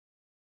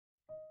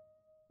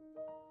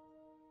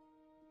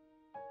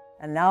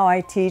And now I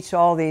teach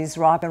all these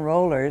rock and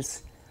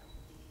rollers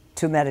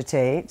to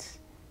meditate,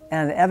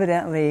 and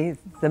evidently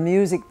the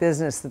music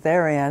business that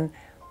they're in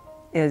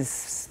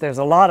there's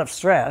a lot of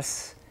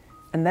stress,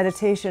 and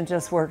meditation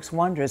just works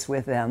wonders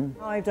with them.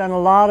 I've done a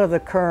lot of the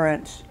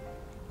current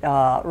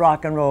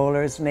rock and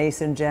rollers,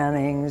 Mason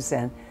Jennings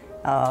and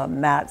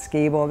Matt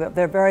Skiba.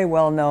 They're very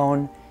well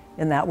known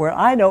in that world.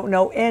 I don't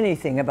know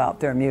anything about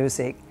their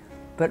music,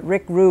 but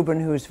Rick Rubin,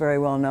 who's very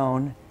well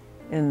known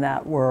in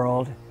that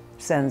world,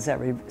 sends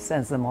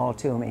them all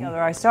to me.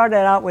 I started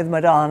out with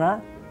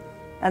Madonna,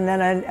 and then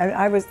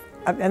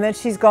and then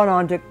she's gone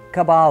on to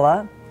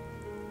Kabbalah,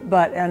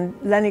 and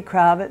Lenny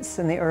Kravitz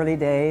in the early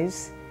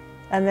days,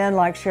 and then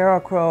like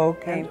Sheryl Crow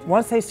came.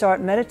 Once they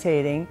start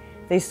meditating,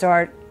 they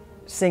start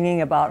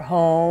singing about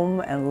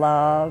home and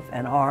love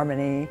and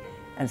harmony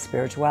and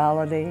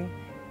spirituality,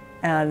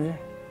 and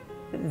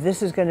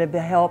this is going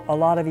to help a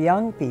lot of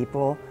young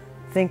people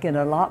think in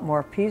a lot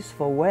more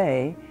peaceful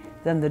way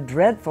than the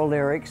dreadful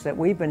lyrics that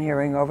we've been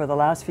hearing over the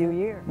last few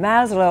years.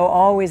 Maslow,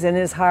 always in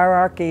his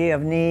hierarchy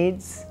of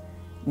needs,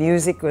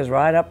 music was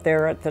right up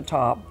there at the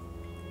top.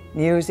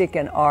 Music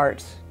and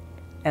art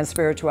and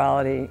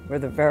spirituality were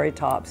the very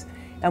tops.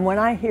 And when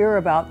I hear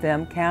about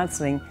them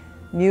canceling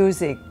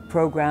music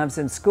programs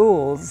in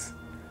schools,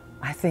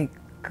 I think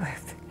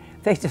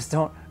they just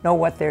don't know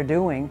what they're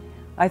doing.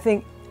 I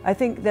think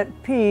that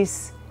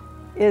peace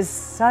is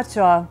such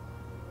a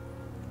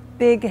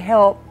big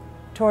help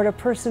toward a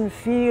person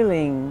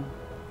feeling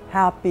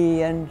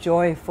happy and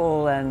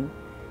joyful, and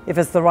if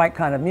it's the right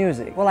kind of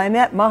music. Well, I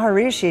met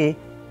Maharishi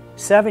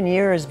 7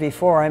 years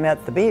before I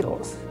met the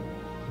Beatles.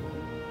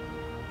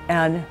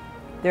 And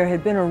there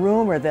had been a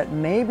rumor that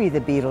maybe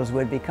the Beatles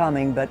would be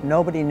coming, but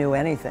nobody knew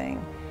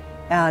anything.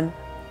 And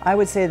I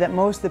would say that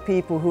most of the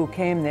people who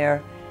came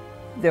there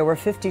were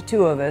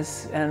 52 of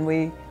us, and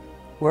we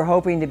were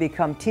hoping to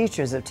become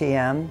teachers of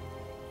TM,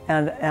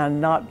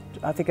 and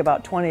I think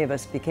about 20 of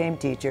us became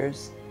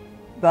teachers.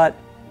 But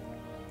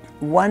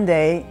one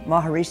day,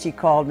 Maharishi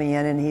called me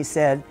in and he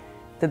said,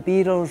 the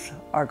Beatles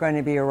are going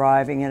to be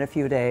arriving in a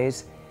few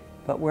days,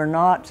 but we're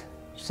not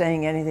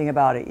saying anything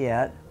about it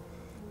yet.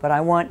 But I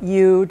want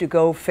you to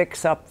go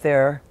fix up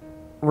their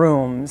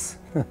rooms.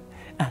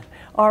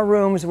 Our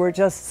rooms were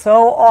just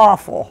so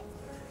awful.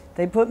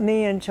 They put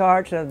me in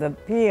charge of the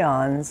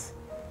peons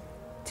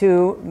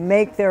to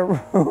make their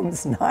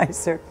rooms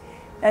nicer.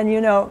 And you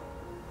know,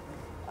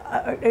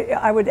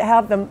 I would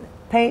have them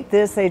paint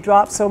this. They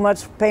dropped so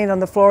much paint on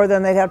the floor,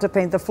 then they'd have to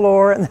paint the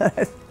floor.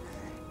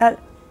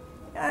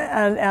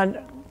 And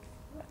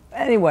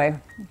anyway,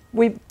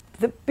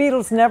 the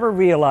Beatles never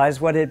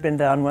realized what had been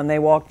done when they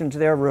walked into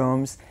their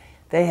rooms.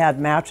 They had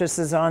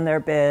mattresses on their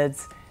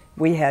beds.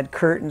 We had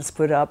curtains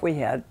put up. We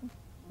had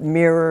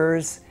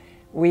mirrors.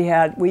 We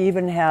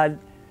even had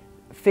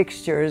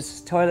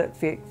fixtures, toilet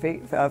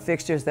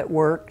fixtures that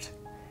worked.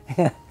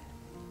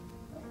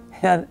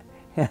 and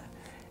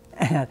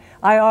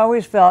I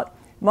always felt,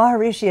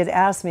 Maharishi had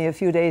asked me a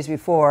few days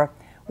before,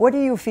 what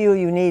do you feel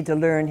you need to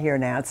learn here,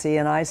 Nancy?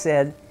 And I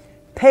said,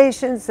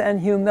 patience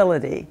and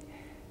humility.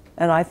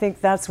 And I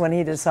think that's when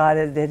he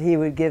decided that he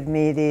would give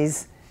me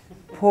these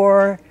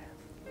poor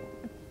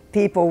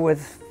people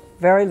with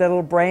very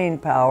little brain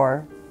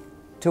power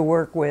to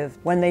work with.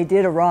 When they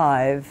did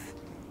arrive,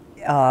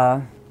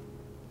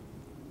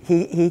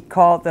 he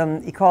called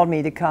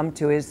me to come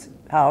to his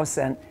house,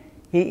 and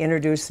he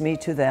introduced me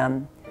to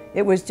them.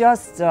 It was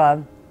just,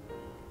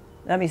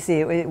 let me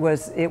see, it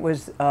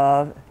was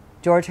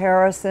George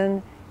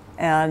Harrison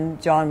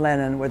and John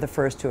Lennon were the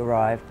first to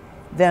arrive.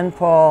 Then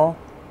Paul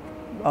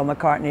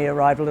McCartney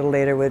arrived a little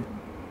later with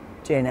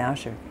Jane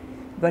Asher.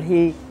 But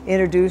he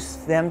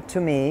introduced them to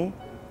me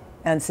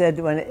and said,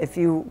 if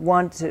you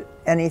want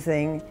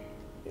anything,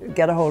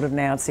 get a hold of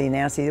Nancy.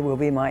 Nancy will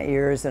be my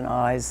ears and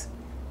eyes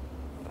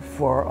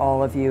for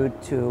all of you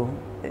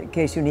in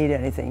case you need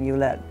anything, you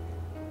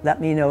let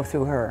me know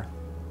through her.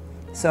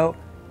 So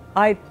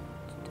I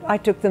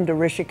took them to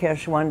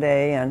Rishikesh one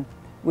day, and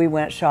we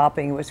went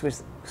shopping, which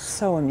was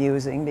so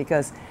amusing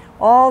because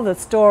all the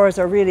stores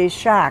are really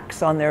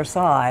shacks on their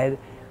side.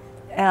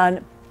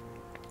 And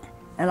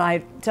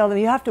I tell them,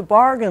 you have to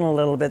bargain a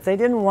little bit. They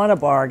didn't want to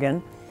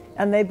bargain.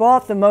 And they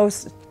bought the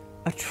most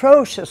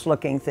atrocious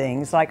looking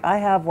things. Like I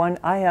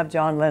have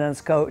John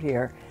Lennon's coat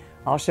here.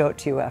 I'll show it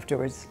to you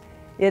afterwards.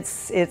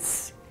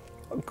 It's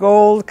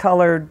gold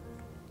colored,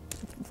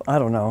 I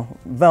don't know,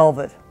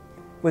 velvet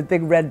with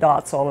big red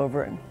dots all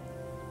over it.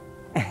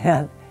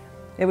 And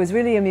it was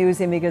really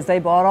amusing because they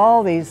bought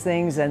all these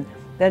things and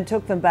then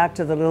took them back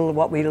to the little,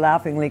 what we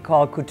laughingly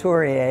call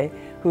couturier,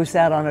 who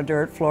sat on a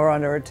dirt floor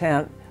under a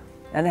tent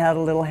and had a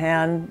little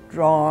hand-driven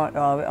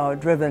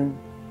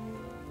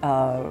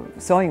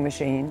sewing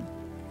machine.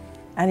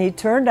 And he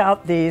turned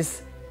out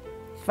these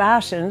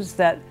fashions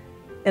that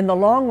in the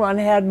long run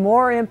had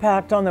more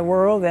impact on the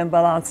world than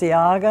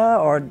Balenciaga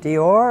or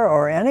Dior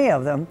or any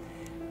of them.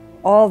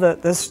 All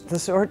the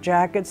short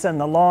jackets and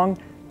the long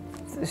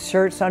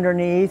shirts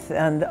underneath,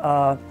 and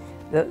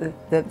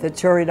the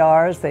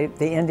churidars,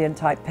 the Indian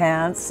type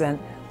pants, and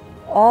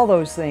All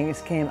those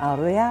things came out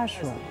of the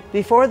ashram.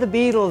 Before the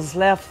Beatles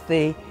left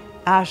the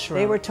ashram,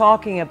 they were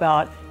talking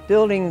about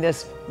building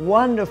this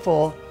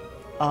wonderful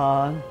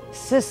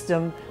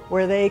system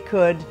where they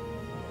could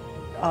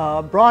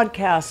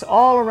broadcast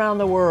all around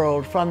the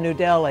world from New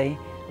Delhi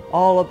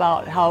all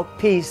about how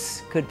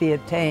peace could be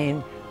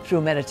obtained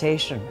through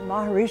meditation.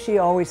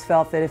 Maharishi always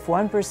felt that if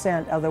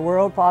 1% of the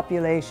world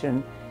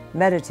population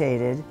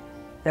meditated,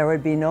 there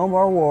would be no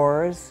more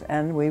wars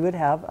and we would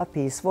have a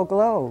peaceful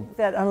globe.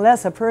 That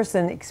unless a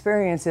person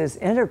experiences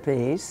inner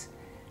peace,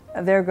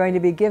 they're going to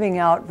be giving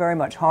out very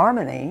much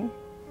harmony.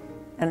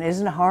 And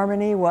isn't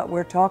harmony what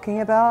we're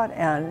talking about?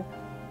 And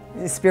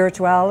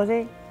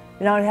spirituality?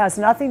 You know, it has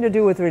nothing to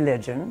do with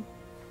religion.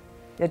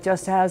 It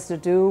just has to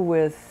do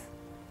with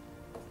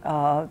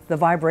the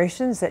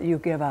vibrations that you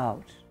give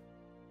out.